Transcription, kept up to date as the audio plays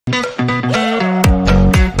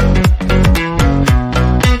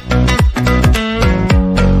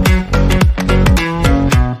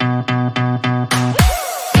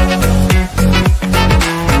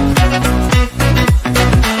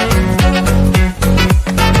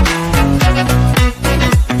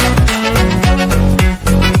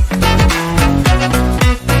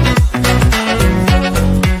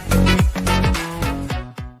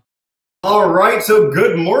right, so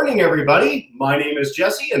good morning, everybody. My name is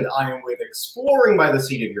Jesse, and I am with Exploring by the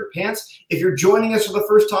Seat of Your Pants. If you're joining us for the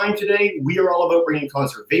first time today, we are all about bringing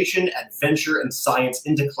conservation, adventure, and science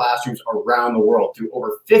into classrooms around the world through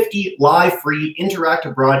over 50 live, free,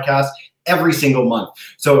 interactive broadcasts every single month.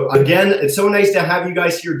 So again, it's so nice to have you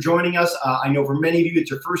guys here joining us. I know for many of you,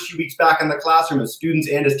 it's your first few weeks back in the classroom as students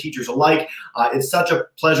and as teachers alike. It's such a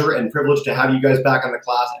pleasure and privilege to have you guys back in the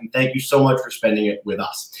class, and thank you so much for spending it with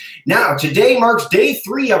us. Now, today marks day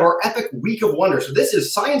 3 of our epic Week of Wonder. So this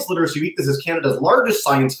is Science Literacy Week. This is Canada's largest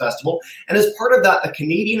science festival, and as part of that, the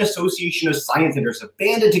Canadian Association of Science Editors have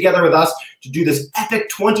banded together with us to do this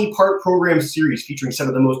epic 20-part program series featuring some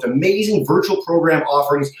of the most amazing virtual program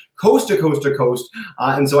offerings coast to coast to coast.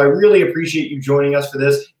 And so I really appreciate you joining us for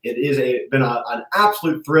this. It is been an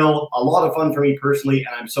absolute thrill, a lot of fun for me personally,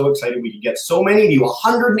 and I'm so excited we could get so many of you,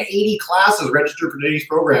 180 classes registered for today's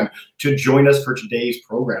program to join us for today's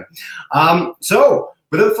program. So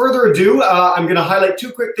without further ado, I'm going to highlight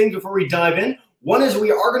 2 quick things before we dive in. One is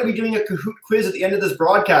we are going to be doing a Kahoot quiz at the end of this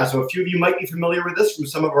broadcast. So a few of you might be familiar with this from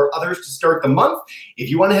some of our others to start the month. If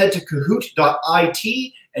you want to head to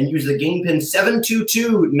kahoot.it and use the game pin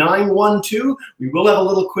 722912, we will have a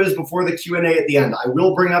little quiz before the Q&A at the end. I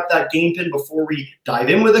will bring up that game pin before we dive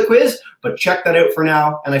in with the quiz, but check that out for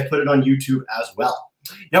now, and I've put it on YouTube as well.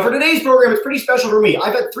 Now, for today's program, it's pretty special for me.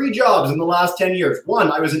 I've had 3 jobs in the last 10 years.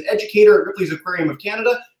 1, I was an educator at Ripley's Aquarium of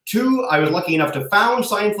Canada. 2, I was lucky enough to found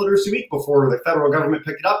Science Literacy Week before the federal government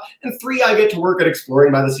picked it up. And 3, I get to work at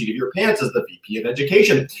Exploring by the Seat of Your Pants as the VP of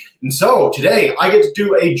Education. And so today, I get to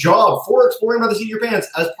do a job for Exploring by the Seat of Your Pants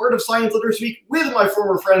as part of Science Literacy Week with my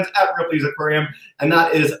former friends at Ripley's Aquarium. And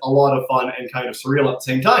that is a lot of fun and kind of surreal at the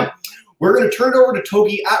same time. We're going to turn it over to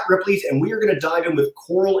Togi at Ripley's, and we are going to dive in with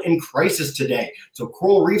coral in crisis today. So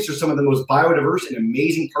coral reefs are some of the most biodiverse and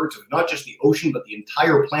amazing parts of not just the ocean, but the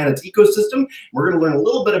entire planet's ecosystem. We're going to learn a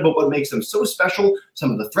little bit about what makes them so special,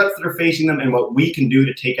 some of the threats that are facing them, and what we can do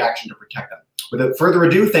to take action to protect them. Without further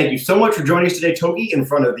ado, thank you so much for joining us today, Togi, in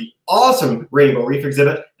front of the awesome Rainbow Reef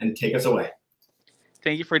exhibit, and take us away.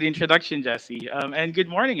 Thank you for the introduction, Jesse. And good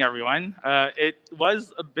morning, everyone. It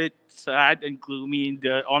was a bit sad and gloomy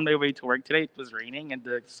on my way to work today. It was raining and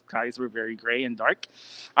the skies were very gray and dark.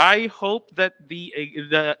 I hope that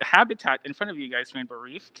the habitat in front of you guys, Rainbow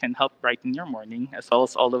Reef, can help brighten your morning, as well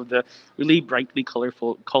as all of the really brightly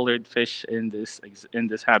colored fish in this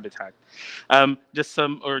habitat. Just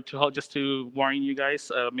to warn you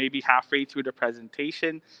guys, maybe halfway through the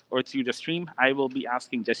presentation or through the stream, I will be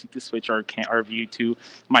asking Jesse to switch our view to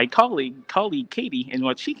my colleague Katie and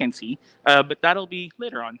what she can see, but that'll be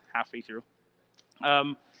later on, halfway through.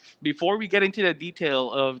 Before we get into the detail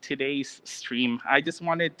of today's stream, I just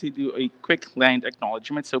wanted to do a quick land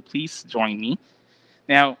acknowledgement, so please join me.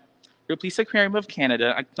 Now, Ripley's Aquarium of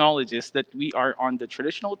Canada acknowledges that we are on the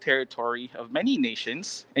traditional territory of many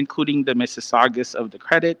nations, including the Mississaugas of the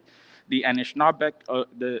Credit, the Anishinaabe,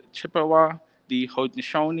 the Chippewa, the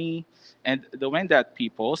Haudenosaunee, and the Wendat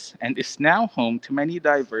peoples, and is now home to many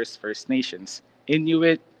diverse First Nations,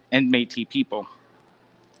 Inuit, and Métis people.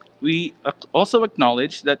 We also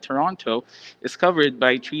acknowledge that Toronto is covered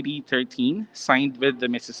by Treaty 13, signed with the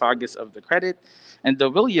Mississaugas of the Credit, and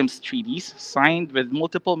the Williams Treaties, signed with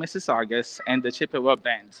multiple Mississaugas and the Chippewa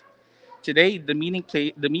bands. Today, the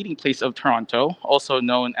meeting place of Toronto, also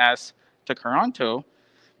known as Toronto,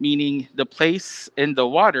 meaning the place in the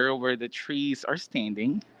water where the trees are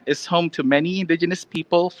standing, is home to many Indigenous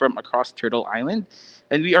people from across Turtle Island,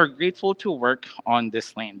 and we are grateful to work on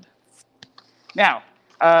this land. Now,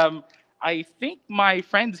 I think my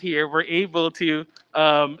friends here were able to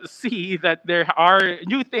see that there are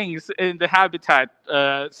new things in the habitat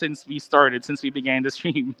since we began the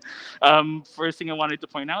stream. First thing I wanted to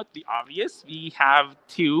point out, the obvious, we have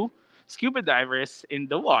 2 scuba divers in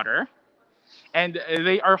the water, and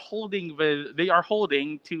they are holding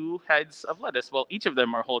 2 heads of lettuce. Well, each of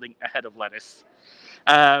them are holding a head of lettuce.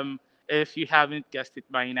 If you haven't guessed it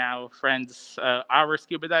by now, friends, our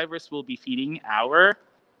scuba divers will be feeding our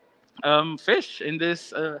fish in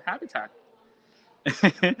this habitat.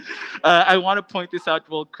 I want to point this out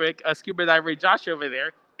real quick. Scuba diver Josh over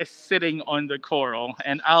there is sitting on the coral,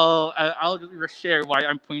 and I'll share why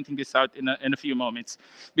I'm pointing this out in a few moments.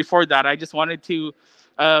 Before that, I just wanted to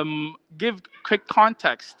give quick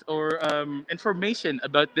context or information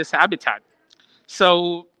about this habitat.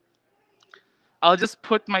 So I'll just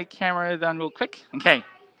put my camera down real quick. Okay.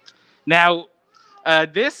 Now,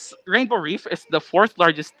 this rainbow reef is the 4th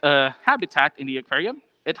largest habitat in the aquarium.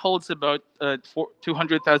 It holds about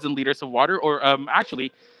 200,000 liters of water, or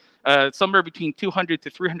actually somewhere between 200 to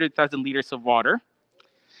 300,000 liters of water.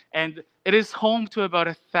 And it is home to about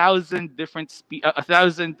 1,000 different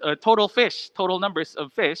total fish, total numbers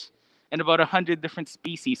of fish, and about 100 different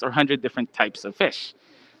species or 100 different types of fish.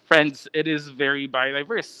 Friends, it is very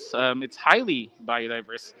biodiverse. It's highly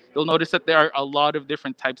biodiverse. You'll notice that there are a lot of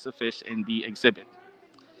different types of fish in the exhibit.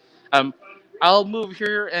 Um, I'll move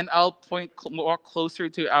here and I'll point more closer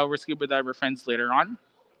to our scuba diver friends later on.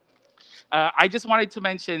 I just wanted to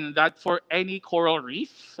mention that for any coral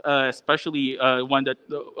reef, especially one that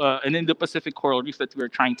an Indo-Pacific coral reef that we're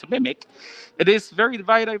trying to mimic, it is very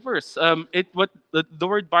biodiverse. The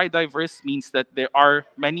word biodiverse means that there are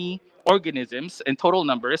many organisms in total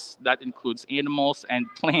numbers. That includes animals and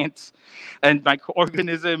plants and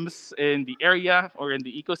microorganisms in the area or in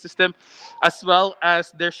the ecosystem, as well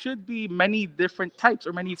as there should be many different types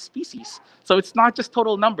or many species. So it's not just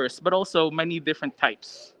total numbers, but also many different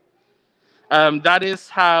types. That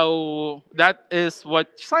is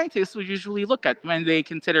what scientists would usually look at when they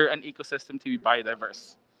consider an ecosystem to be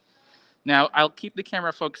biodiverse. Now, I'll keep the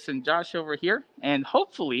camera focused on Josh over here, and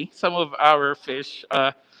hopefully some of our fish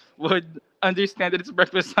would understand that it's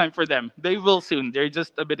breakfast time for them. They will soon. They're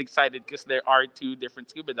just a bit excited because there are two different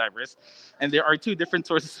scuba divers, and there are two different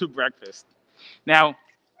sources of breakfast. Now,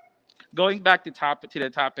 going back to the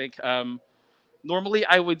topic, normally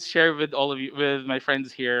I would share with all of you, with my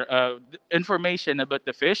friends here, information about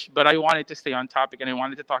the fish, but I wanted to stay on topic and I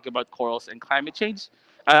wanted to talk about corals and climate change.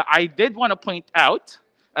 I did want to point out,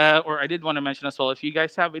 or I did want to mention as well, if you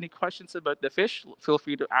guys have any questions about the fish, feel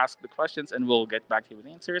free to ask the questions and we'll get back to you with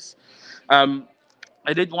answers. Um,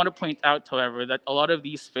 I did want to point out, however, that a lot of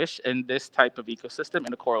these fish in this type of ecosystem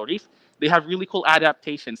in a coral reef, they have really cool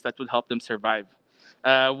adaptations that would help them survive.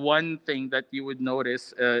 One thing that you would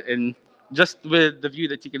notice in just with the view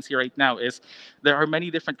that you can see right now is there are many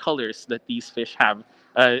different colors that these fish have.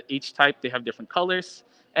 Each type, they have different colors,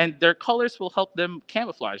 and their colors will help them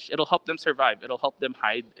camouflage. It'll help them survive. It'll help them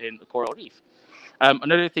hide in a coral reef.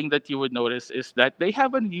 Another thing that you would notice is that they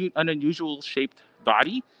have an unusual shaped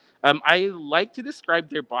body. I like to describe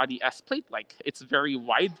their body as plate-like. It's very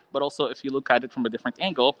wide, but also if you look at it from a different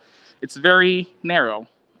angle, it's very narrow.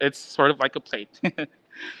 It's sort of like a plate.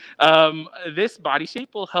 This body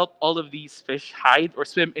shape will help all of these fish hide or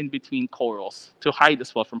swim in between corals to hide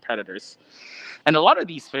as well from predators. And a lot of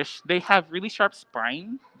these fish, they have really sharp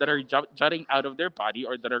spine that are jutting out of their body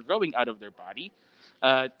or that are growing out of their body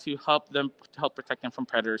to help protect them from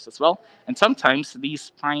predators as well. And sometimes these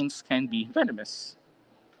spines can be venomous.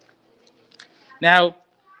 Now,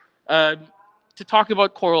 um, to talk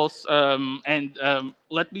about corals,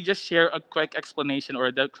 let me just share a quick explanation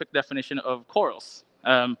or the quick definition of corals.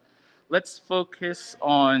 Let's focus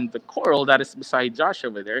on the coral that is beside Josh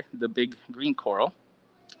over there, the big green coral.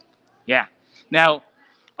 Yeah. Now,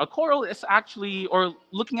 a coral is actually, or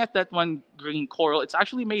looking at that one green coral, it's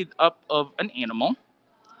actually made up of an animal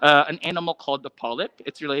called the polyp.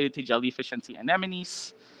 It's related to jellyfish and sea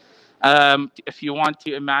anemones. If you want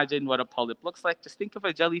to imagine what a polyp looks like, just think of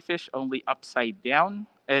a jellyfish only upside down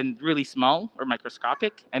and really small or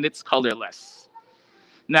microscopic, and it's colorless.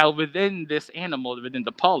 Now, within this animal, within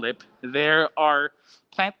the polyp, there are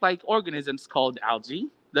plant-like organisms called algae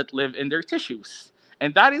that live in their tissues.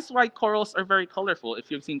 And that is why corals are very colorful. If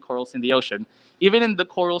you've seen corals in the ocean, even in the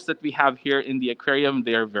corals that we have here in the aquarium,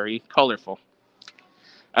 they are very colorful.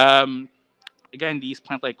 Um, Again, these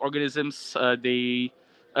plant-like organisms, they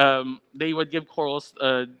would give corals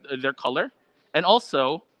their color, and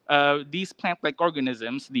also these plant-like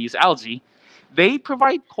organisms, these algae, they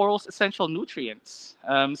provide corals essential nutrients.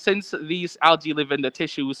 Since these algae live in the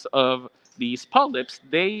tissues of these polyps,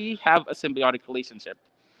 they have a symbiotic relationship.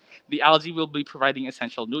 The algae will be providing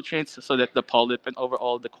essential nutrients so that the polyp and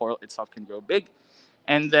overall the coral itself can grow big,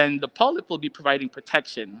 and then the polyp will be providing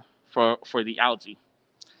protection for the algae.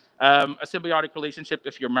 A symbiotic relationship,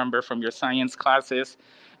 if you remember from your science classes,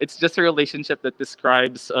 it's just a relationship that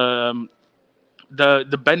describes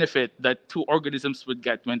the benefit that two organisms would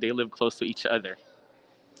get when they live close to each other.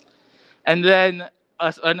 And then,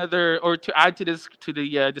 as another, or to add to this to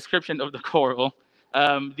the description of the coral,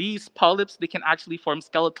 these polyps, they can actually form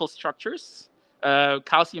skeletal structures,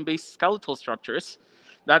 calcium-based skeletal structures.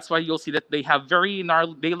 That's why you'll see that they have very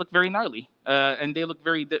gnarly. They look very gnarly, and they look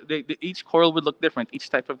very. Each coral would look different. Each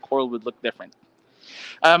type of coral would look different.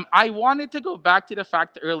 I wanted to go back to the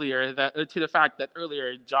fact earlier that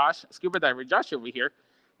earlier Josh, scuba diver Josh over here,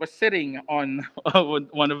 was sitting on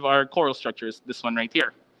one of our coral structures. This one right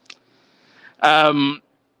here. Um,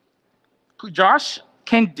 Josh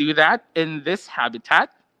can do that in this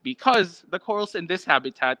habitat because the corals in this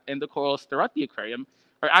habitat and the corals throughout the aquarium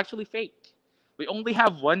are actually fake. We only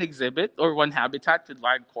have one exhibit or one habitat with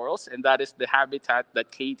live corals, and that is the habitat that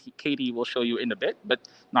Katie will show you in a bit, but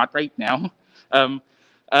not right now. Um,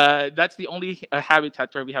 that's the only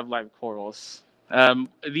habitat where we have live corals.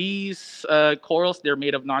 These corals, they're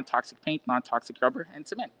made of non-toxic paint, non-toxic rubber, and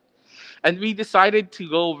cement. And we decided to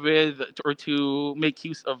go with or to make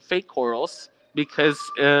use of fake corals because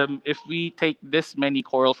if we take this many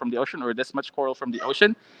coral from the ocean or this much coral from the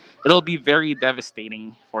ocean, it'll be very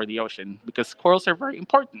devastating for the ocean because corals are very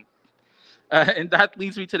important. And that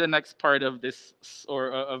leads me to the next part of this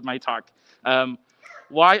or of my talk. Um,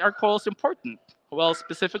 why are corals important? Well,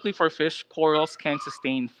 specifically for fish, corals can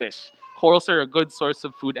sustain fish. Corals are a good source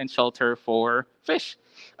of food and shelter for fish.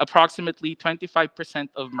 Approximately 25%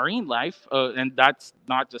 of marine life, and that's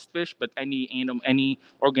not just fish, but any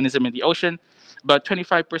organism in the ocean, but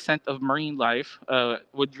 25% of marine life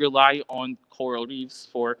would rely on coral reefs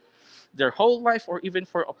for their whole life or even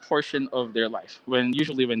for a portion of their life when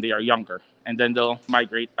usually when they are younger and then they'll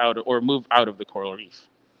migrate out or move out of the coral reef.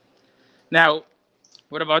 Now,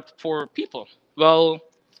 what about for people? Well,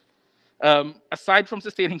 aside from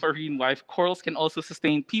sustaining marine life, corals can also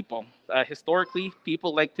sustain people. Historically,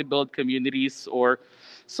 people like to build communities or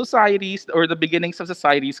societies or the beginnings of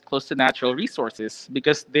societies close to natural resources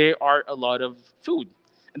because there are a lot of food,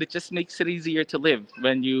 and it just makes it easier to live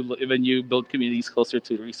when you build communities closer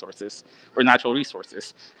to resources or natural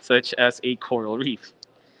resources, such as a coral reef.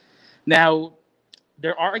 Now,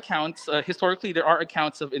 there are accounts, historically, there are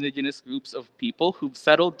accounts of indigenous groups of people who've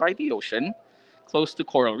settled by the ocean close to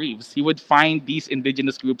coral reefs. You would find these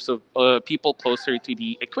indigenous groups of people closer to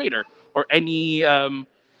the equator or any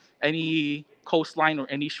coastline or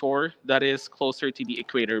any shore that is closer to the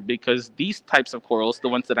equator because these types of corals, the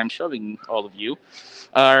ones that I'm showing all of you,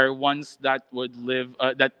 are ones that would live,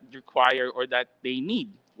 that require or that they need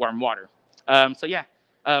warm water. So yeah,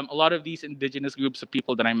 a lot of these indigenous groups of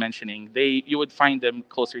people that I'm mentioning, you would find them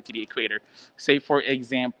closer to the equator. Say for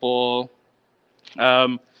example,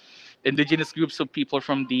 um, indigenous groups of people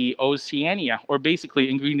from the Oceania, or basically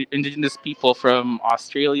indigenous people from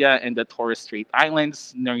Australia and the Torres Strait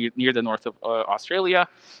Islands near the north of Australia,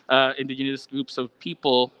 indigenous groups of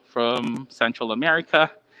people from Central America,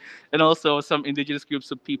 and also some indigenous groups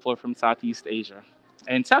of people from Southeast Asia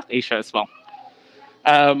and South Asia as well.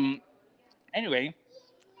 Um, anyway,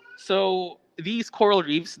 so these coral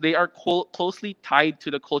reefs, they are closely tied to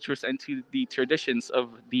the cultures and to the traditions of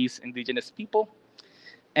these indigenous people.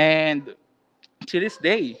 And to this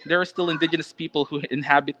day, there are still indigenous people who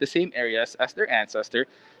inhabit the same areas as their ancestor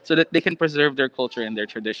so that they can preserve their culture and their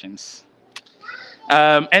traditions.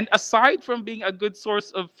 And aside from being a good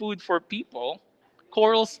source of food for people,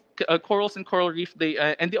 corals and coral reef,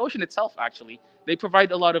 and the ocean itself actually, they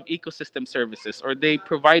provide a lot of ecosystem services or they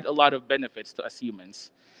provide a lot of benefits to us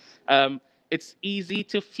humans. Um, it's easy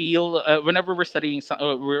to feel whenever we're studying,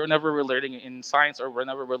 whenever we're learning in science, or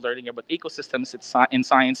whenever we're learning about ecosystems in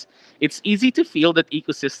science. It's easy to feel that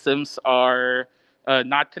ecosystems are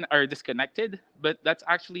not are disconnected, but that's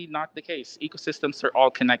actually not the case. Ecosystems are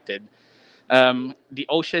all connected. The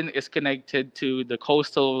ocean is connected to the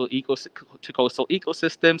coastal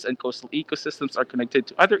ecosystems, and coastal ecosystems are connected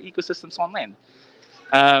to other ecosystems on land.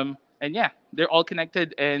 And yeah, they're all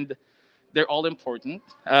connected, and they're all important.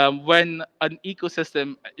 When an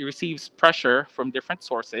ecosystem receives pressure from different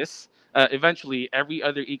sources, eventually every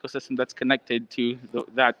other ecosystem that's connected to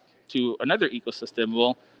to another ecosystem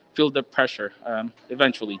will feel the pressure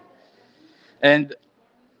eventually. And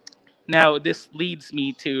now this leads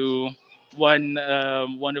me to one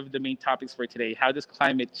of the main topics for today: how does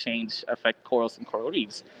climate change affect corals and coral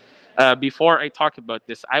reefs? Before I talk about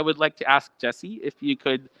this, I would like to ask Jesse if you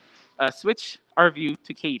could switch our view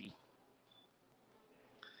to Katie.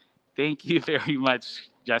 Thank you very much,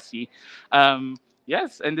 Jesse.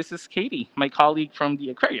 Yes, and this is Katie, my colleague from the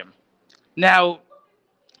aquarium. Now,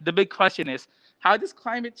 the big question is, how does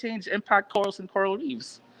climate change impact corals and coral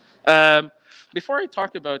reefs? Um, Before I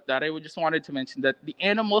talk about that, I would just wanted to mention that the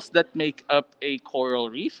animals that make up a coral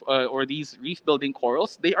reef or these reef-building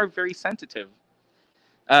corals, they are very sensitive.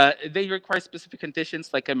 They require specific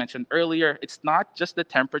conditions, like I mentioned earlier. It's not just the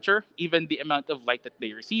temperature, even the amount of light that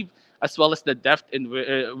they receive, as well as the depth in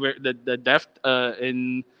where the depth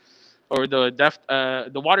in or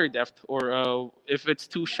the water depth, or if it's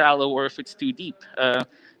too shallow or if it's too deep.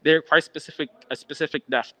 They require a specific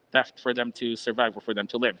depth for them to survive or for them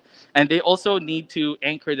to live, and they also need to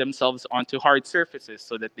anchor themselves onto hard surfaces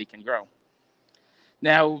so that they can grow.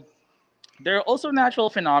 Now, there are also natural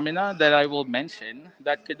phenomena that I will mention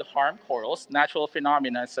that could harm corals. Natural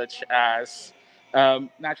phenomena such as a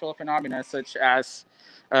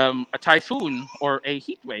typhoon or a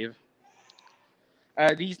heat wave.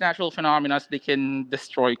 these natural phenomena, they can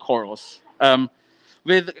destroy corals.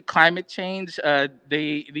 With climate change,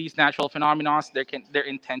 these natural phenomena, their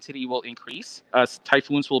intensity will increase.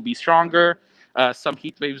 Typhoons will be stronger. Some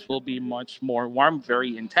heat waves will be much more warm,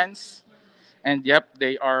 very intense. And yep,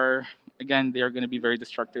 they are going to be very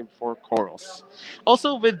destructive for corals.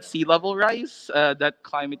 Also, with sea level rise, that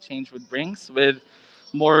climate change would brings with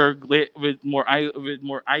more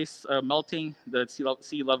ice melting, the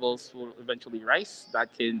sea levels will eventually rise.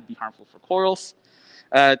 That can be harmful for corals.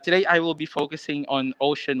 Today, I will be focusing on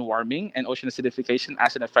ocean warming and ocean acidification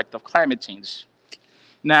as an effect of climate change.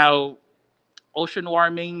 Now, ocean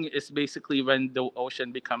warming is basically when the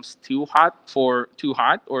ocean becomes too hot, or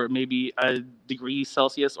maybe a degree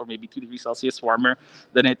Celsius or maybe 2 degrees Celsius warmer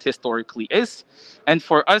than it historically is. And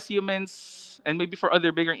for us humans, and maybe for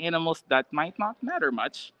other bigger animals, that might not matter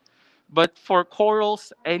much. But for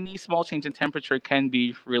corals, any small change in temperature can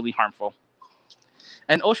be really harmful.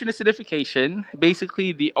 And ocean acidification,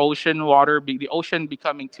 basically the ocean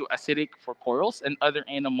becoming too acidic for corals and other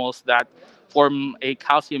animals that form a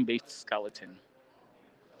calcium-based skeleton.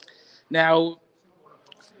 Now,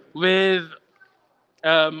 with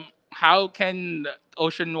how can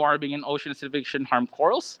ocean warming and ocean acidification harm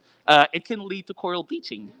corals? It can lead to coral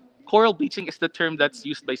bleaching. Coral bleaching is the term that's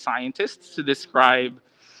used by scientists to describe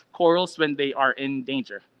corals when they are in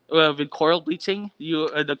danger. With coral bleaching,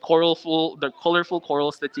 the colorful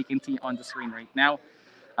corals that you can see on the screen right now,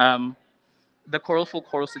 um, the colorful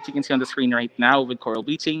corals that you can see on the screen right now with coral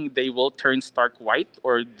bleaching, they will turn stark white,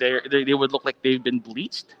 or they would look like they've been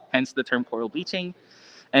bleached. Hence the term coral bleaching,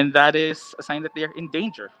 and that is a sign that they are in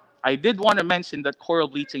danger. I did want to mention that coral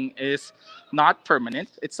bleaching is not permanent.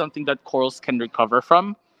 It's something that corals can recover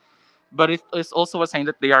from, but it is also a sign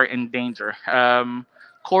that they are in danger.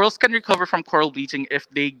 Corals can recover from coral bleaching if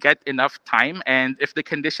they get enough time and if the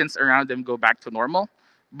conditions around them go back to normal.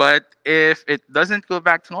 But if it doesn't go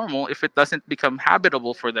back to normal, if it doesn't become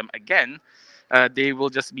habitable for them again, they will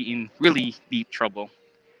just be in really deep trouble.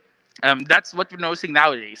 That's what we're noticing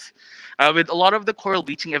nowadays. With a lot of the coral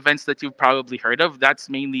bleaching events that you've probably heard of, that's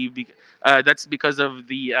because of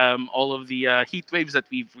the all of the heat waves that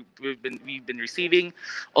we've been receiving,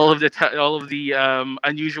 all of the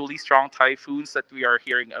unusually strong typhoons that we are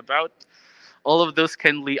hearing about. All of those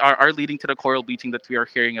are leading to the coral bleaching that we are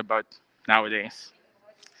hearing about nowadays.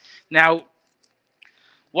 Now,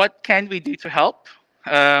 what can we do to help?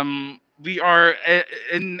 We are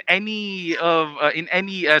in any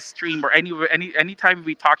stream or anytime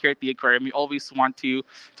we talk here at the aquarium, we always want to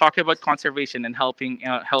talk about conservation and helping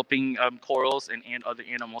corals and other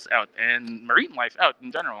animals out and marine life out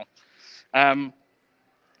in general. Um,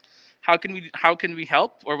 how can we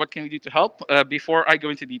help, or what can we do to help? Before I go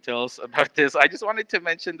into details about this, I just wanted to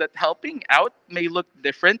mention that helping out may look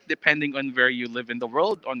different depending on where you live in the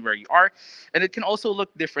world, on where you are, and it can also look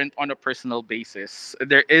different on a personal basis.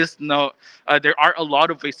 There are a lot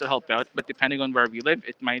of ways to help out, but depending on where we live,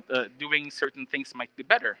 it might doing certain things might be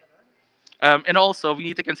better. And also, we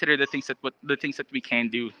need to consider the things that we can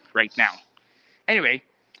do right now. Anyway,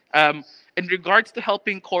 um, in regards to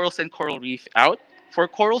helping corals and coral reef out, for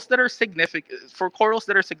corals that are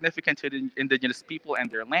significant to the indigenous people and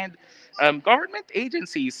their land, government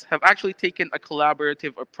agencies have actually taken a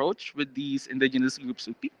collaborative approach with these indigenous groups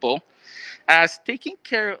of people, as taking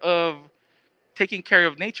care of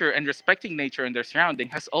nature and respecting nature and their surrounding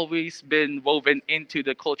has always been woven into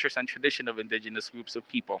the cultures and tradition of indigenous groups of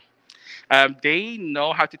people. They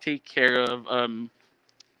know how to take care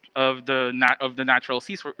of the natural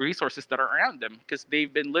resources that are around them, because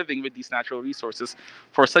they've been living with these natural resources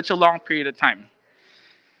for such a long period of time.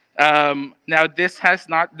 Now, this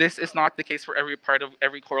is not the case for every part of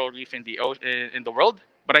every coral reef in the world.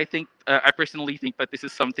 But I personally think that this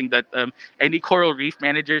is something that any coral reef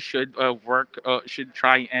manager should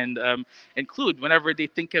try and include whenever they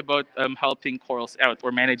think about helping corals out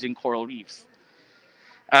or managing coral reefs.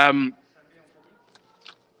 Um,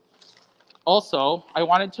 Also, I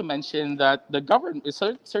wanted to mention that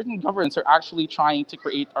certain governments are actually trying to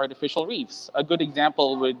create artificial reefs. A good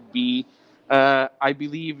example would be, I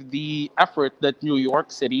believe, the effort that New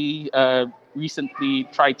York City recently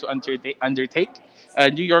tried to undertake.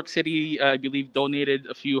 New York City, I believe, donated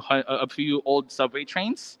a few old subway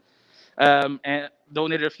trains, and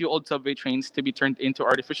donated a few old subway trains to be turned into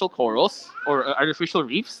artificial corals or artificial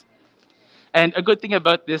reefs. And a good thing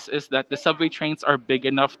about this is that the subway trains are big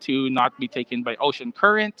enough to not be taken by ocean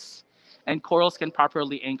currents, and corals can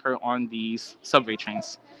properly anchor on these subway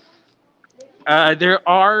trains. There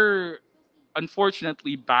are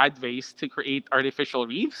unfortunately bad ways to create artificial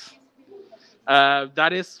reefs.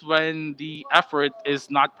 That is when the effort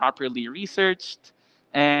is not properly researched.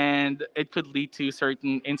 and it could lead to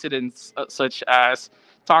certain incidents such as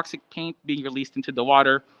toxic paint being released into the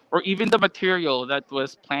water, or even the material that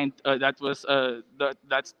was planned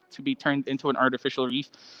that's to be turned into an artificial reef.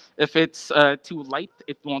 If it's too light,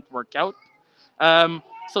 it won't work out.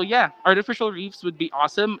 So yeah, artificial reefs would be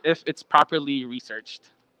awesome if it's properly researched.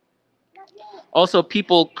 Also,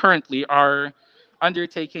 people currently are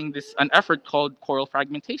undertaking this an effort called coral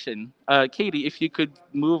fragmentation. Katie, if you could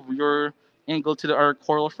move your angle to our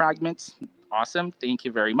coral fragments, awesome. Thank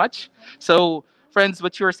you very much. So, friends,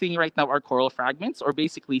 what you are seeing right now are coral fragments, or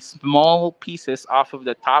basically small pieces off of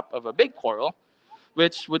the top of a big coral,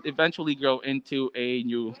 which would eventually grow into a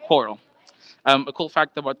new coral. A cool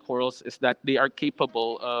fact about corals is that they are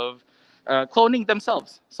capable of cloning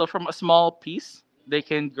themselves. So, from a small piece, they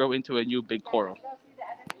can grow into a new big coral.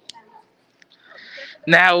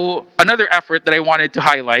 Now, another effort that I wanted to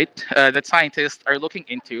highlight that scientists are looking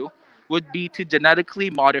into would be to genetically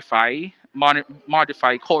modify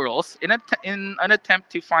corals in an attempt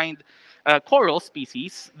to find coral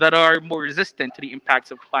species that are more resistant to the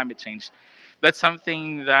impacts of climate change. That's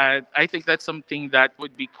something that I think that's something that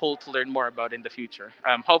would be cool to learn more about in the future.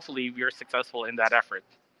 Hopefully, we are successful in that effort.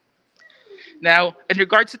 Now, in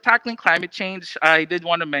regards to tackling climate change, I did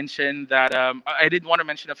want to mention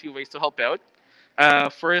a few ways to help out.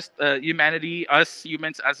 First, humanity, us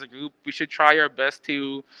humans as a group, we should try our best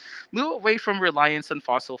to move away from reliance on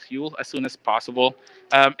fossil fuel as soon as possible.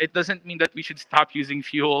 It doesn't mean that we should stop using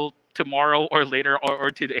fuel tomorrow or later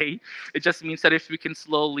or today. It just means that if we can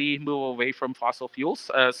slowly move away from fossil fuels,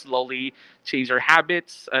 slowly change our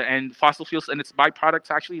habits and fossil fuels and its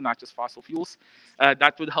byproducts, actually, not just fossil fuels,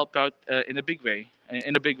 that would help out in a big way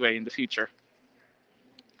in the future.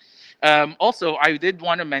 Also, I did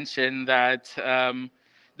want to mention that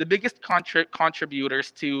the biggest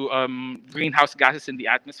contributors to greenhouse gases in the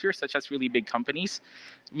atmosphere, such as really big companies,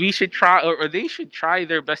 we should try, or they should try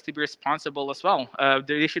their best to be responsible as well.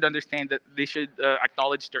 They should understand that they should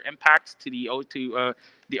acknowledge their impacts to the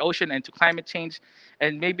ocean and to climate change,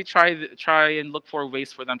 and maybe try and look for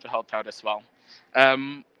ways for them to help out as well.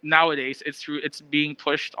 Nowadays, it's being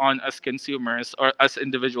pushed on us consumers or us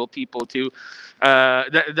individual people to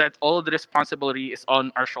that all of the responsibility is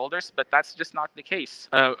on our shoulders, but that's just not the case.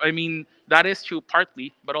 I mean, that is true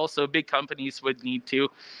partly, but also big companies would need to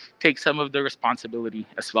take some of the responsibility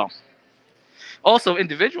as well. Also,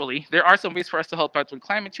 individually, there are some ways for us to help out with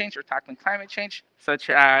climate change or tackling climate change, such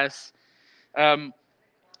as um,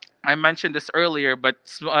 I mentioned this earlier, but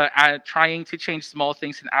trying to change small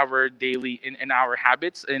things in our in our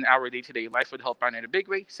habits, in our day-to-day life would help out in a big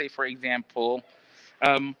way. Say, for example,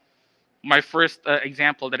 um, my first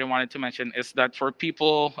example that I wanted to mention is that for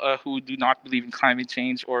people who do not believe in climate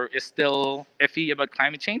change or is still iffy about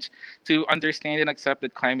climate change, to understand and accept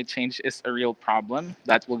that climate change is a real problem,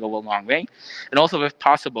 that will go a long way. And also, if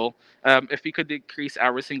possible, if we could decrease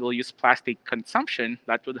our single-use plastic consumption,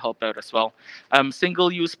 that would help out as well.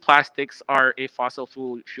 Single-use plastics are a fossil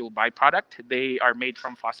fuel byproduct. They are made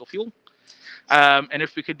from fossil fuel. And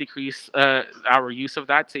if we could decrease our use of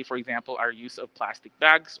that, say, for example, our use of plastic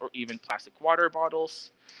bags or even plastic water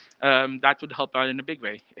bottles, that would help out in a big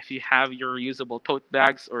way. If you have your reusable tote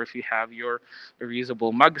bags or if you have your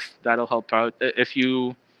reusable mugs, that'll help out. If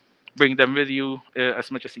you bring them with you as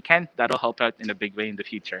much as you can, that'll help out in a big way in the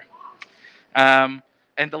future. Um,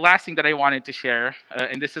 and the last thing that I wanted to share,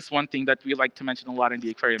 and this is one thing that we like to mention a lot in the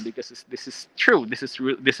aquarium because this is true. This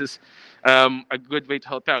is a good way to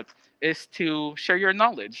help out. Is to share your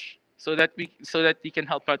knowledge so that you can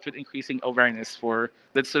help out with increasing awareness for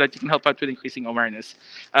that. So that you can help out with increasing awareness.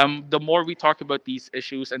 The more we talk about these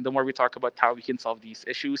issues and the more we talk about how we can solve these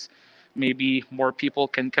issues, maybe more people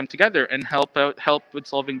can come together and help with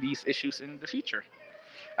solving these issues in the future.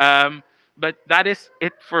 Um, but that is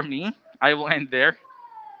it for me. I will end there.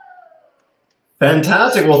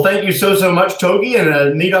 Fantastic. Well, thank you so much, Togi, and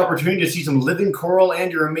a neat opportunity to see some living coral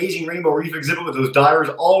and your amazing rainbow reef exhibit with those divers.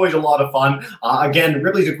 Always a lot of fun. Again,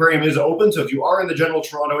 Ripley's Aquarium is open, so if you are in the general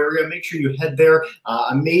Toronto area, make sure you head there.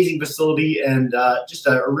 Amazing facility and just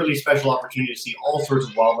a really special opportunity to see all sorts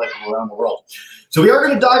of wildlife from around the world. So we are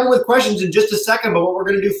going to dive in with questions in just a second, but what we're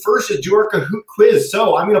going to do first is do our Kahoot quiz.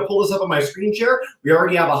 So I'm going to pull this up on my screen share. We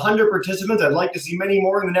already have 100 participants. I'd like to see many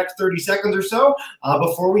more in the next 30 seconds or so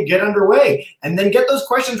before we get underway. And then get those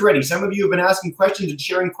questions ready. Some of you have been asking questions and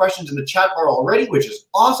sharing questions in the chat bar already, which is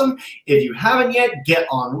awesome. If you haven't yet, get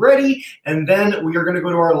on ready. And then we are going to go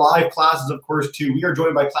to our live classes, of course, too. We are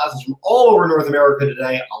joined by classes from all over North America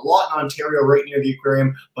today, a lot in Ontario right near the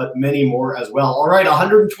aquarium, but many more as well. All right,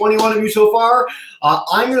 121 of you so far.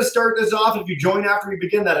 I'm going to start this off. If you join after we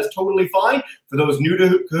begin, that is totally fine. For those new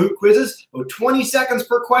to Kahoot quizzes, about 20 seconds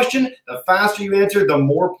per question. The faster you answer, the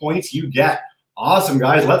more points you get. Awesome,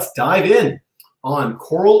 guys. Let's dive in on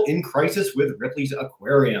Coral in Crisis with Ripley's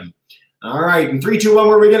Aquarium. All right, in 3, 2, 1,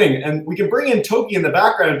 we're beginning. And we can bring in Toki in the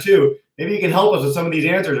background, too. Maybe you can help us with some of these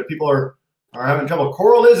answers if people are having trouble.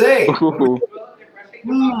 Coral is A.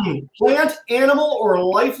 Plant, animal, or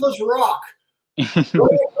lifeless rock?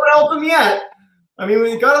 Don't help them yet. I mean,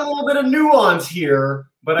 we've got a little bit of nuance here,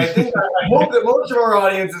 but I think I hope that most of our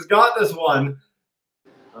audience has got this one.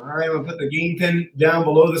 All right, I'm going to put the game pin down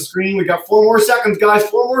below the screen. We got 4 more seconds, guys.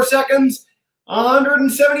 4 more seconds.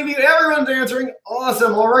 170 of you. Everyone's answering.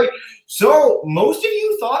 Awesome. All right. So most of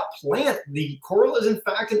you thought plant. The coral is, in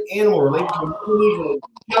fact, an animal related to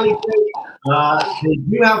a jellyfish. They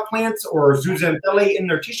do have plants or zooxanthellae in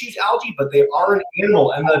their tissues, algae, but they are an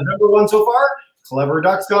animal. And the number one so far, Clever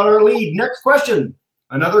Duck's got our lead. Next question.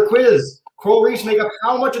 Another quiz. Coral reefs make up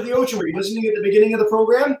how much of the ocean? Were you listening at the beginning of the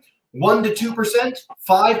program? 1 to 2%,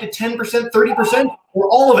 5 to 10%, 30%, or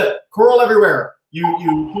all of it? Coral everywhere. You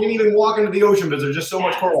can't even walk into the ocean because there's just so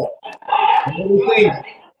much coral. What do you think?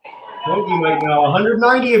 You might know.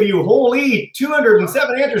 190 of you. Holy,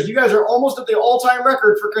 207 answers. You guys are almost at the all-time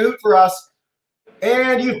record for Kahoot for us.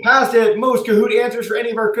 And you've passed it. Most Kahoot answers for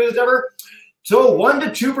any of our quizzes ever. So 1 to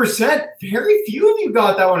 2%. Very few of you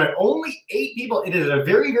got that one. Only 8 people. It is a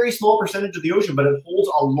very, very small percentage of the ocean, but it holds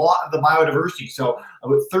a lot of the biodiversity. So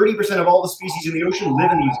about 30% of all the species in the ocean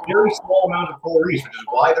live in these very small amounts of coral reefs, which is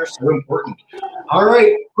why they're so important. All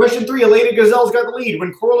right. Question 3. Elated Gazelle's got the lead.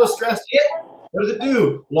 When coral is stressed, what does it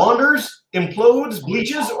do? Launders, implodes,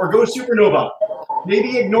 bleaches, or goes supernova?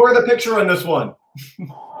 Maybe ignore the picture on this one.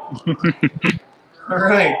 All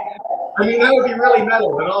right. I mean, that would be really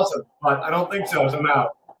metal and awesome, but I don't think so, so I'm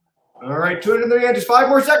out. All right, 230 answers. 5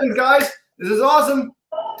 more seconds, guys. This is awesome.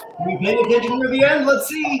 Are you paying attention near the end? Let's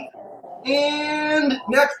see. And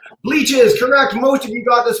next, bleaches. Correct. Most of you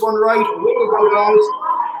got this one right. Way to go, guys.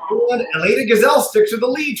 And Elated Gazelle sticks with the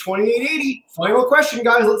lead, 2880. Final question,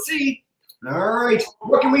 guys. Let's see. All right.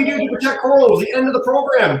 What can we do to protect corals? The end of the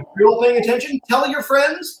program. Are you all paying attention? Tell your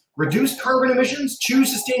friends. Reduce carbon emissions.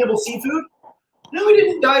 Choose sustainable seafood. No, we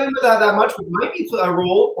didn't dive into that much, but it might be a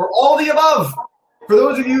rule, or all of the above. For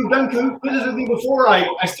those of you who've done Kahoot quizzes with me before,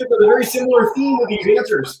 I stick with a very similar theme with these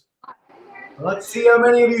answers. Let's see how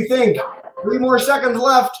many of you think. 3 more seconds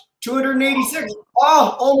left. 286.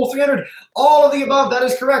 Oh, almost 300. All of the above. That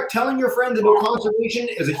is correct. Telling your friends about conservation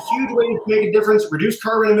is a huge way to make a difference. Reduce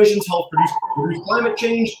carbon emissions, help reduce climate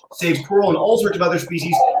change, saves coral and all sorts of other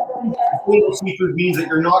species. Sustainable seafood means that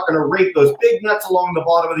you're not going to rape those big nets along the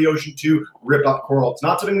bottom of the ocean to rip up coral. It's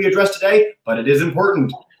not something we address today, but it is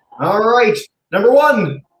important. All right. Number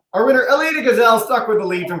 1. Our winner, Elated Gazelle, stuck with the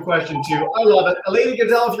lead from question 2. I love it. Elated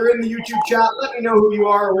Gazelle, if you're in the YouTube chat, let me know who you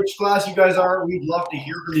are, which class you guys are. We'd love to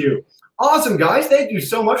hear from you. Awesome, guys. Thank you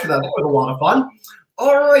so much for that. That was a lot of fun.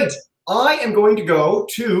 All right. I am going to go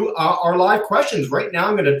to our live questions. Right now,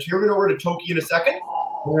 I'm going to turn it over to Toki in a second.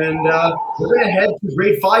 And we're going to head to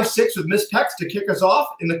grade 5-6 with Miss Peck to kick us off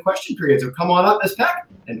in the question period. So come on up, Miss Peck,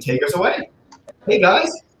 and take us away. Hey,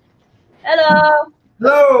 guys. Hello.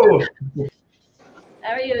 Hello.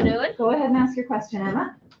 How are you doing? Go ahead and ask your question,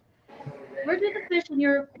 Emma. Where did the fish in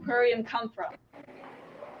your aquarium come from?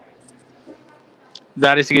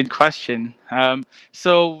 That is a good question.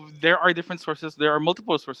 So there are different sources. There are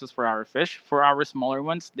multiple sources for our fish. For our smaller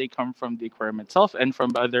ones, they come from the aquarium itself and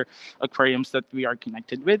from other aquariums that we are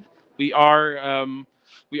connected with. We are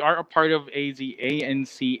a part of AZA and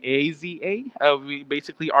CAZA. We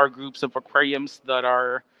basically are groups of aquariums that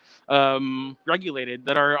are regulated,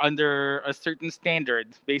 that are under a certain standard,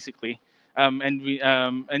 basically.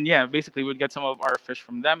 And yeah, basically we'd get some of our fish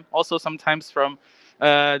from them. Also sometimes from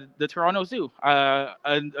the Toronto Zoo.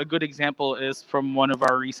 A good example is from one of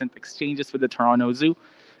our recent exchanges with the Toronto Zoo.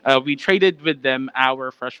 We traded with them our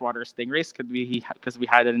freshwater stingrays because we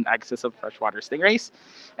had an excess of freshwater stingrays,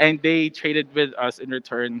 and they traded with us in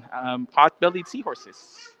return pot-bellied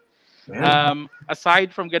seahorses.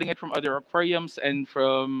 Aside from getting it from other aquariums and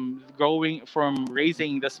from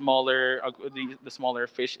raising the smaller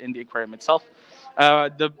fish in the aquarium itself,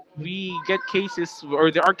 we get cases, or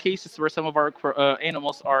there are cases where some of our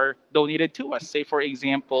animals are donated to us. Say, for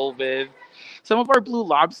example, with some of our blue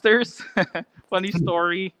lobsters, funny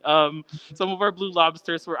story. Some of our blue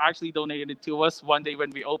lobsters were actually donated to us. One day when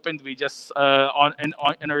we opened, we just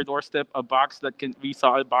on our doorstep we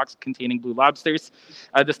saw a box containing blue lobsters.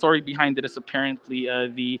 The story behind it is apparently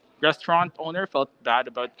the restaurant owner felt bad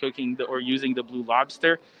about cooking or using the blue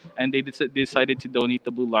lobster, and they decided to donate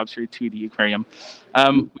the blue lobster to the aquarium.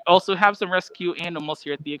 We also have some rescue animals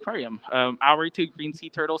here at the aquarium. Our two green sea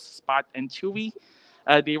turtles, Spot and Chewy.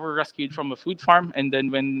 They were rescued from a food farm, and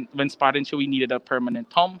then when Spot and Chewy needed a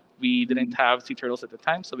permanent home, we didn't have sea turtles at the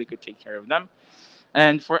time, so we could take care of them.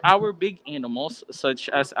 And for our big animals, such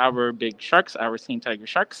as our big sharks, our Saint Tiger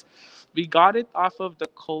sharks, we got it off of the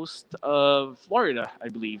coast of Florida, I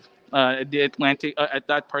believe, the Atlantic, at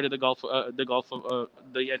that part of the Gulf of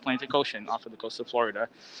the Atlantic Ocean, off of the coast of Florida.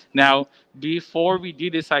 Now, before we do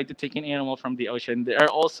decide to take an animal from the ocean, there are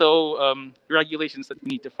also regulations that we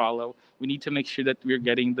need to follow. We need to make sure that we're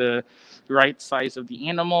getting the right size of the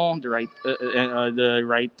animal, the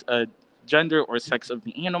right gender or sex of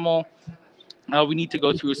the animal. We need to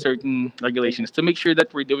go through certain regulations to make sure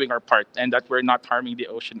that we're doing our part and that we're not harming the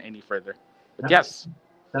ocean any further. But yes.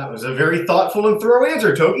 That was a very thoughtful and thorough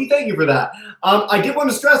answer, Toki. Thank you for that. I did want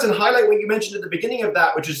to stress and highlight what you mentioned at the beginning of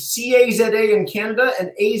that, which is CAZA in Canada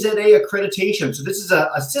and AZA accreditation. So this is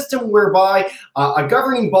a system whereby a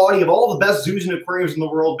governing body of all the best zoos and aquariums in the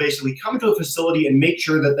world basically come to a facility and make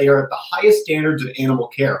sure that they are at the highest standards of animal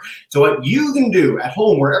care. So what you can do at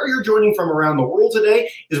home, wherever you're joining from around the world today,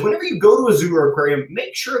 is whenever you go to a zoo or aquarium,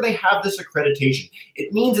 make sure they have this accreditation.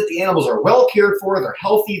 It means that the animals are well cared for, they're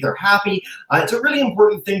healthy, they're happy. It's a really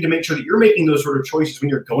important thing to make sure that you're making those sort of choices when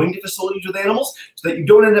you're going to facilities with animals so that you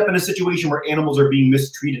don't end up in a situation where animals are being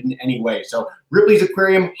mistreated in any way. So Ripley's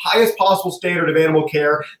Aquarium, highest possible standard of animal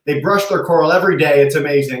care. They brush their coral every day. It's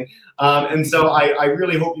amazing. And so I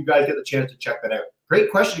really hope you guys get the chance to check that out.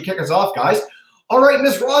 Great question to kick us off, guys. All right,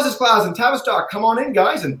 Miss Roz's class and Tavistock, come on in,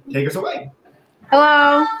 guys, and take us away.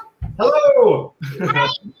 Hello. Hello.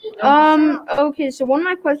 Okay, so one of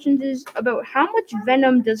my questions is about how much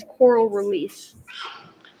venom does coral release?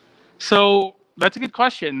 So that's a good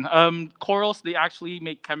question. Corals, they actually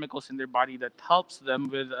make chemicals in their body that helps them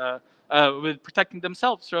with protecting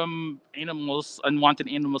themselves from unwanted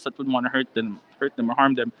animals that would want to hurt them or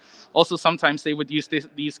harm them. Also, sometimes they would use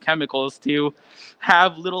these chemicals to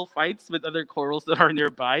have little fights with other corals that are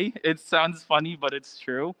nearby. It sounds funny, but it's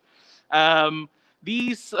true.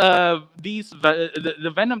 The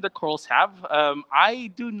venom that corals have,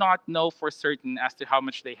 I do not know for certain as to how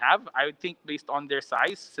much they have. I would think based on their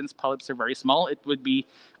size, since polyps are very small, it would be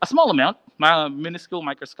a small amount, minuscule,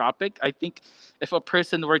 microscopic. I think if a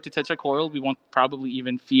person were to touch a coral, we won't probably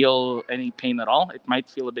even feel any pain at all. It might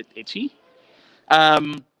feel a bit itchy.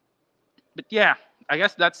 But yeah, I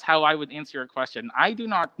guess that's how I would answer your question. I do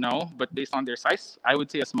not know, but based on their size, I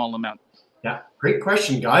would say a small amount. Yeah, great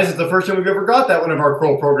question, guys. It's the first time we've ever got that one of our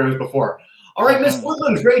coral programs before. All right, Miss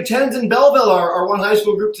Woodland, grade 10s in Belleville, our one high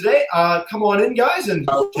school group today. Come on in, guys, and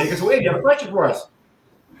take us away. Do you have a question for us?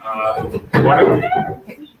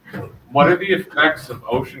 What are the effects of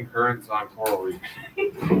ocean currents on coral reefs?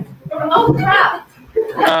 Oh, crap.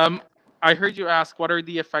 I heard you ask, what are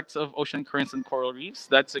the effects of ocean currents on coral reefs?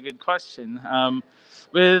 That's a good question.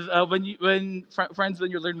 When you learn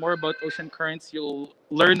more about ocean currents, you'll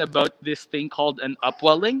learn about this thing called an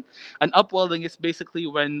upwelling. An upwelling is basically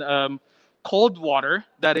when cold water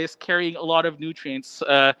that is carrying a lot of nutrients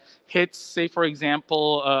hits, say, for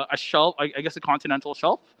example, a shelf, I guess a continental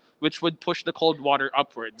shelf, which would push the cold water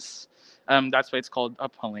upwards. That's why it's called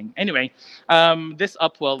upwelling. Anyway, this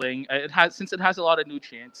upwelling, since it has a lot of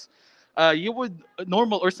nutrients,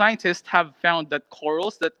 scientists have found that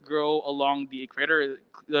corals that grow along the equator,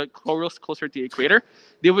 the corals closer to the equator,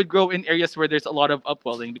 they would grow in areas where there's a lot of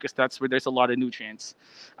upwelling because that's where there's a lot of nutrients.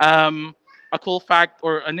 A cool fact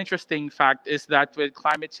or an interesting fact is that with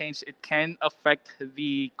climate change, it can affect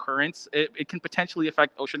the currents. It can potentially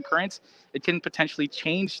affect ocean currents. It can potentially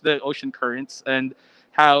change the ocean currents and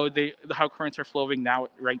how currents are flowing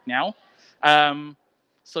right now.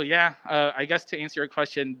 So yeah, I guess to answer your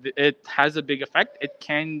question, it has a big effect. It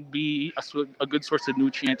can be a good source of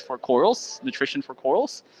nutrition for corals.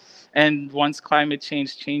 And once climate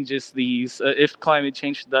change changes if climate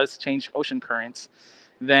change does change ocean currents,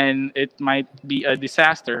 then it might be a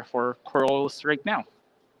disaster for corals right now.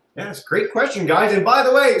 Yes, great question, guys. And by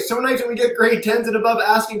the way, so nice when we get grade 10s and above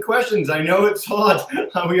asking questions. I know it's a lot.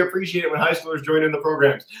 We appreciate it when high schoolers join in the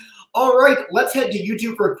programs. All right, let's head to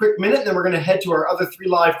YouTube for a quick minute, then we're going to head to our other 3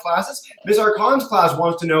 live classes. Ms. Arcon's class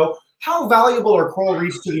wants to know, how valuable are coral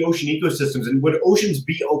reefs to the ocean ecosystems, and would oceans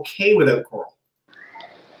be okay without coral?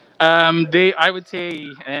 I would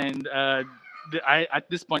say, and at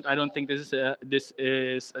this point, I don't think this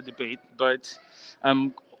is a debate, but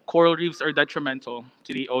um, coral reefs are detrimental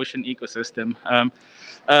to the ocean ecosystem.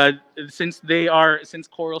 Uh, since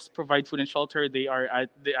corals provide food and shelter,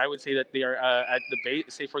 I would say that they are at the base.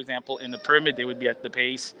 Say, for example, in a pyramid, they would be at the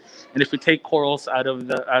base. And if we take corals out of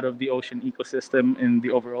the ocean ecosystem in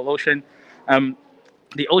the overall ocean, um,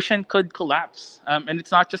 the ocean could collapse. And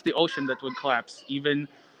it's not just the ocean that would collapse. Even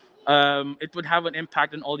it would have an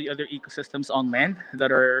impact on all the other ecosystems on land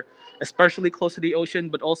that are especially close to the ocean,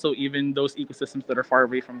 but also even those ecosystems that are far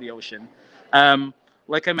away from the ocean. Um,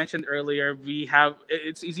 like I mentioned earlier,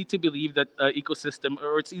 it's easy to believe that ecosystem,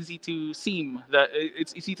 or it's easy to seem that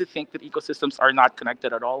it's easy to think that ecosystems are not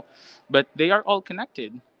connected at all, but they are all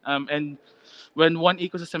connected. And when one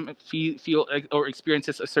ecosystem feel or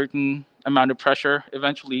experiences a certain amount of pressure,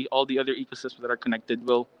 eventually all the other ecosystems that are connected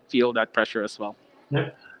will feel that pressure as well. Yeah.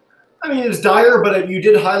 I mean, it's dire, but you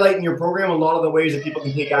did highlight in your program a lot of the ways that people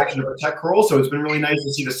can take action to protect corals. So it's been really nice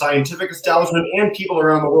to see the scientific establishment and people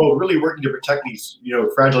around the world really working to protect these,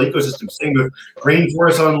 fragile ecosystems. Same with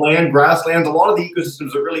rainforests on land, grasslands, a lot of the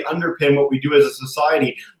ecosystems that really underpin what we do as a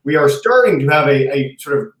society. We are starting to have a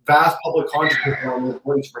sort of vast public consciousness around the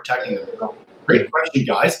importance of protecting them. Great question,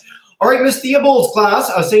 guys. All right, Miss Theobald's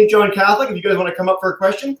class, St. John Catholic, if you guys want to come up for a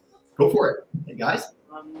question, go for it. Hey, guys.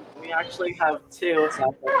 We actually have two.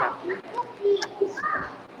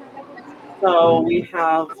 So we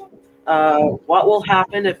have what will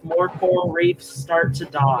happen if more coral reefs start to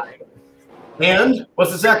die? And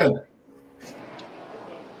what's the second?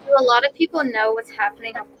 Do a lot of people know what's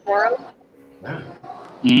happening with coral?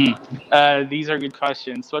 These are good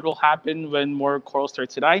questions. What will happen when more corals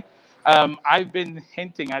start to die? I've been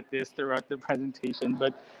hinting at this throughout the presentation,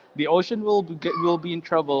 but the ocean will be in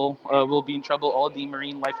trouble. Will be in trouble. All the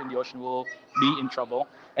marine life in the ocean will be in trouble,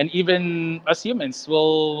 and even us humans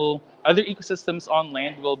other ecosystems on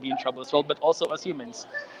land will be in trouble as well. But also us humans.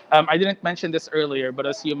 I didn't mention this earlier, but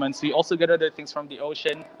as humans, we also get other things from the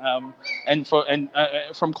ocean, and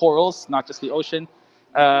from corals, not just the ocean.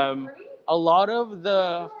 A lot of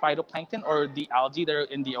the phytoplankton or the algae that are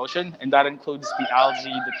in the ocean, and that includes the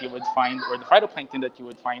algae that you would find or the phytoplankton that you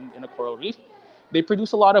would find in a coral reef. They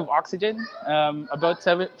produce a lot of oxygen, about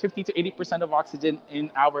 50 to 80% of oxygen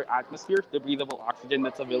in our atmosphere. The breathable oxygen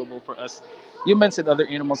that's available for us humans and other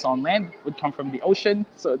animals on land would come from the ocean,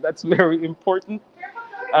 so that's very important.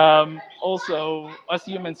 Also, us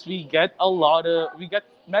humans, we get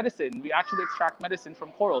medicine. We actually extract medicine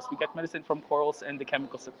from corals. We get medicine from corals and the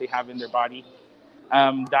chemicals that they have in their body.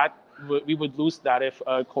 We would lose that if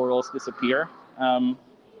corals disappear.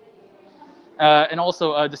 And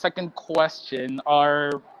also, the second question: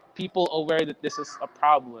 are people aware that this is a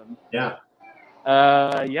problem? Yeah.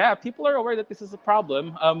 Yeah, people are aware that this is a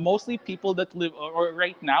problem. Mostly people that live, or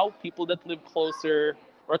right now, people that live closer,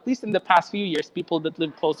 or at least in the past few years, people that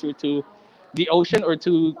live closer to the ocean or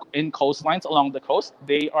in coastlines along the coast,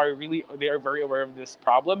 they are very aware of this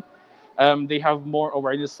problem. They have more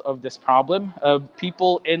awareness of this problem.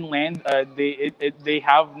 People inland, they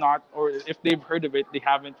have not, or if they've heard of it, they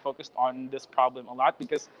haven't focused on this problem a lot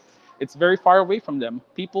because it's very far away from them.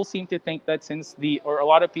 People seem to think that a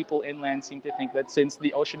lot of people inland seem to think that since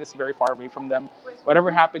the ocean is very far away from them,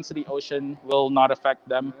 whatever happens to the ocean will not affect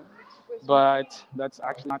them. But that's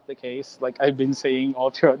actually not the case, like I've been saying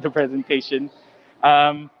all throughout the presentation.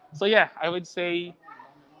 So yeah, I would say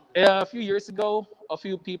a few years ago,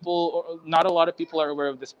 not a lot of people are aware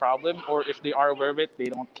of this problem, or if they are aware of it, they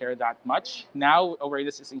don't care that much. Now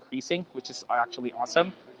awareness is increasing, which is actually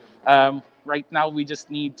awesome. Right now, we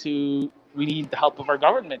need the help of our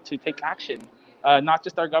government to take action. Not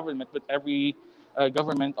just our government, but every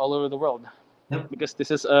government all over the world, because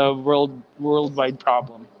this is a worldwide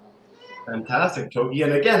problem. Fantastic, Toki.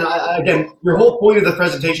 And again, your whole point of the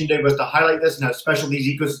presentation today was to highlight this and how special these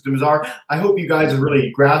ecosystems are. I hope you guys have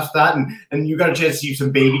really grasped that, and you got a chance to see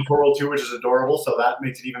some baby coral too, which is adorable, so that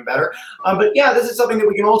makes it even better. But yeah, this is something that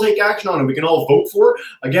we can all take action on and we can all vote for.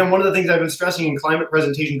 Again, one of the things I've been stressing in climate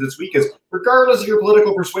presentations this week is, regardless of your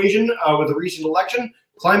political persuasion with the recent election,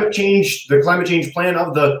 the climate change plan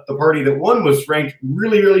of the party that won was ranked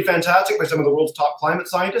really, really fantastic by some of the world's top climate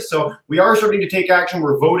scientists. So we are starting to take action.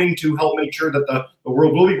 We're voting to help make sure that the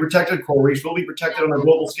world will be protected, coral reefs will be protected on a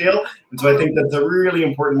global scale. And so I think that's a really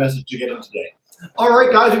important message to get in today. All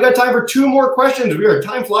right, guys, we've got time for 2 more questions.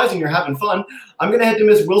 Time flies and you're having fun. I'm going to head to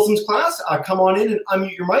Ms. Wilson's class. Come on in and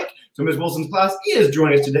unmute your mic. So Ms. Wilson's class is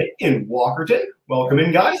joining us today in Walkerton. Welcome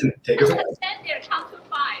in, guys, and take us away.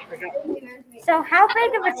 So how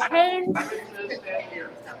big of a change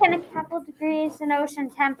can a couple degrees in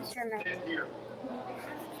ocean temperature make?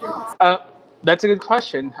 That's a good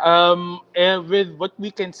question. And with what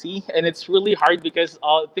we can see, and it's really hard because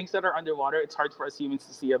things that are underwater, it's hard for us humans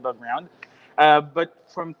to see above ground. But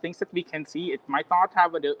from things that we can see, it might not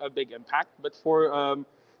have a big impact. But for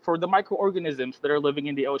the microorganisms that are living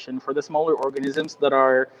in the ocean, for the smaller organisms that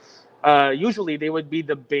are usually they would be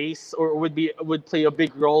the base or would play a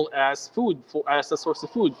big role as food as a source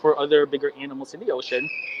of food for other bigger animals in the ocean.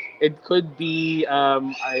 It could be I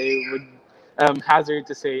would hazard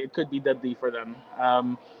to say it could be deadly for them.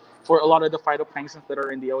 For a lot of the phytoplanktons that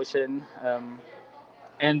are in the ocean,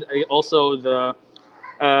 and also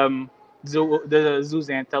um, the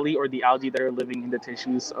zooxanthellae or the algae that are living in the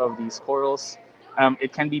tissues of these corals.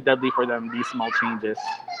 It can be deadly for them, these small changes.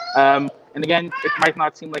 And again, it might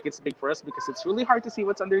not seem like it's big for us because it's really hard to see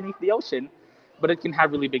what's underneath the ocean, but it can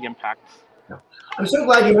have really big impacts. I'm so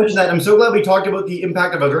glad you mentioned that. I'm so glad we talked about the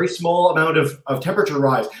impact of a very small amount of temperature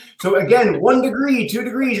rise. So again, 1 degree, 2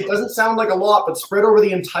 degrees, it doesn't sound like a lot, but spread over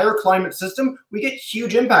the entire climate system, we get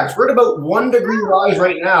huge impacts. We're at about 1 degree rise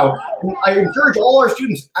right now. And I encourage all our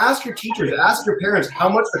students, ask your teachers, ask your parents how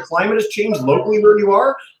much the climate has changed locally where you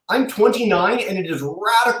are. I'm 29, and it is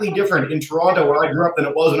radically different in Toronto, where I grew up, than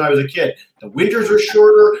it was when I was a kid. The winters are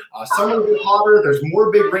shorter, summers are hotter, there's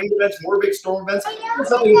more big rain events, more big storm events. It's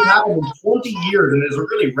something that's happened in 20 years, and it is a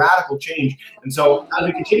really radical change. And so as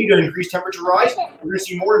we continue to increase temperature rise, we're going to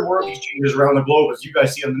see more and more of these changes around the globe, as you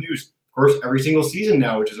guys see on the news. Of course, every single season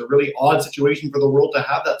now, which is a really odd situation for the world to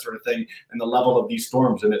have that sort of thing and the level of these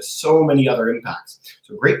storms, and it's so many other impacts.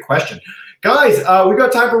 So great question. Guys, we've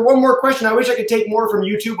got time for one more question. I wish I could take more from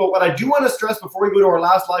YouTube, but what I do want to stress before we go to our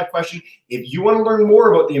last live question, if you want to learn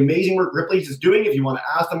more about the amazing work Ripley's is doing, if you want to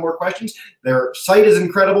ask them more questions, their site is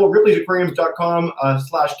incredible,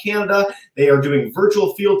 ripleysAquariums.com/Canada. They are doing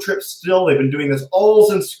virtual field trips still. They've been doing this all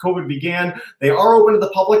since COVID began. They are open to the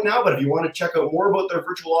public now, but if you want to check out more about their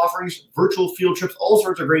virtual offerings, virtual field trips, all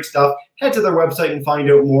sorts of great stuff, head to their website and find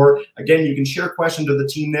out more. Again, you can share questions with the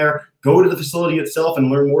team there. Go to the facility itself and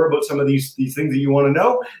learn more about some of these things that you want to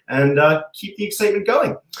know, and keep the excitement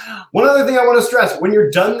going. One other thing I want to stress, when you're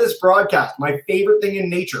done this broadcast, my favorite thing in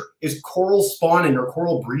nature is coral spawning or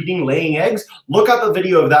coral breeding, laying eggs. Look up a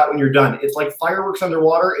video of that when you're done. It's like fireworks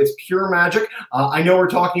underwater. It's pure magic. I know we're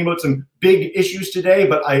talking about some big issues today,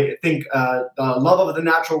 but I think the love of the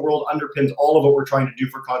natural world underpins all of what we're trying to do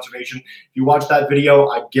for conservation. If you watch that video,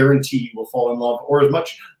 I guarantee you will fall in love, or as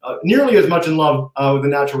much, nearly as much in love with the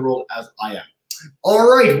natural world as I am. All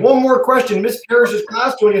right, one more question. Miss Parrish's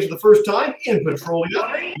class joining us for the first time in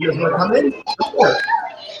Petroleum. You guys want to come in?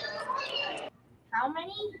 How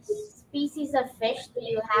many species of fish do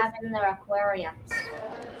you have in their aquariums?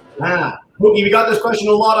 Mookie, we got this question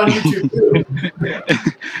a lot on YouTube too.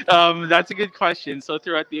 That's a good question. So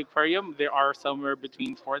throughout the aquarium, there are somewhere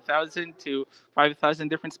between 4,000 to 5,000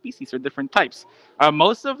 different species or different types.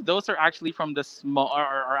 Most of those are actually from the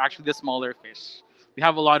the smaller fish. We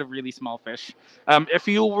have a lot of really small fish. If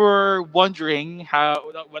you were wondering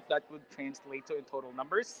what that would translate to in total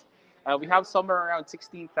numbers, we have somewhere around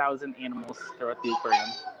 16,000 animals throughout the aquarium.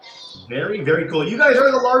 Very, very cool. You guys are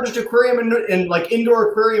the largest aquarium in like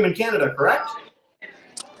indoor aquarium in Canada, correct?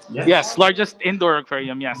 Yes, largest indoor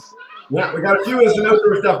aquarium, yes. Yeah, we got a few some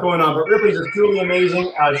outdoor stuff going on, but Ripley's is truly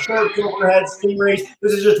amazing. Sharks, overhead, stingrays.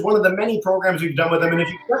 This is just one of the many programs we've done with them. And if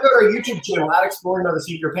you check out our YouTube channel at Exploring by the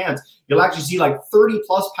Seat of Your Pants, you'll actually see like 30+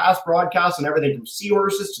 past broadcasts and everything from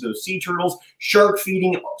seahorses to those sea turtles, shark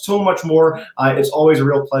feeding, so much more. It's always a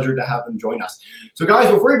real pleasure to have them join us. So guys,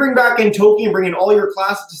 before we bring back in Toki and bring in all your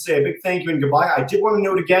classes to say a big thank you and goodbye, I did want to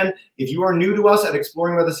note again, if you are new to us at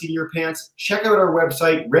Exploring by the Seat of Your Pants, check out our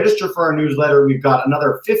website, register for our newsletter. We've got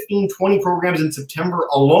another 20 programs in September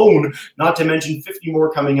alone, not to mention 50 more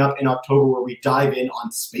coming up in October where we dive in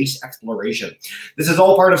on space exploration. This is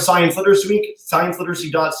all part of Science Literacy Week.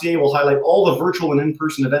 ScienceLiteracy.ca will highlight all the virtual and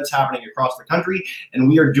in-person events happening across the country, and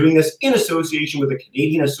we are doing this in association with the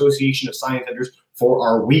Canadian Association of Science Editors for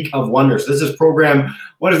our Week of Wonders. This is program,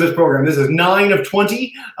 what is this program? This is 9 of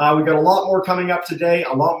 20. We've got a lot more coming up today,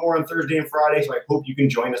 a lot more on Thursday and Friday, so I hope you can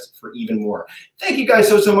join us for even more. Thank you guys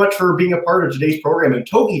so much for being a part of today's program. And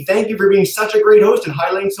Toki, thank you for being such a great host and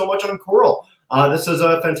highlighting so much on coral. This was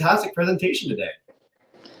a fantastic presentation today.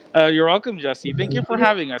 You're welcome, Jesse. Thank you for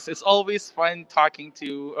having us. It's always fun talking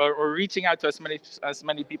to or reaching out to as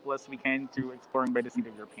many people as we can through Exploring by the Seat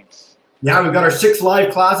of Your Pants. Yeah, we've got our 6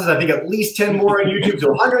 live classes. I think at least 10 more on YouTube.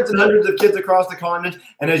 So hundreds and hundreds of kids across the continent.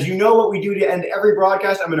 And as you know what we do to end every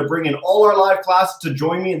broadcast, I'm going to bring in all our live classes to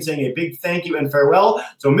join me in saying a big thank you and farewell.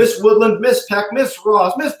 So Miss Woodland, Miss Peck, Miss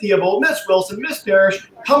Ross, Miss Theobald, Miss Wilson, Miss Parrish,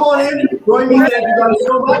 come on in. Join me. Thank you guys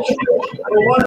so much.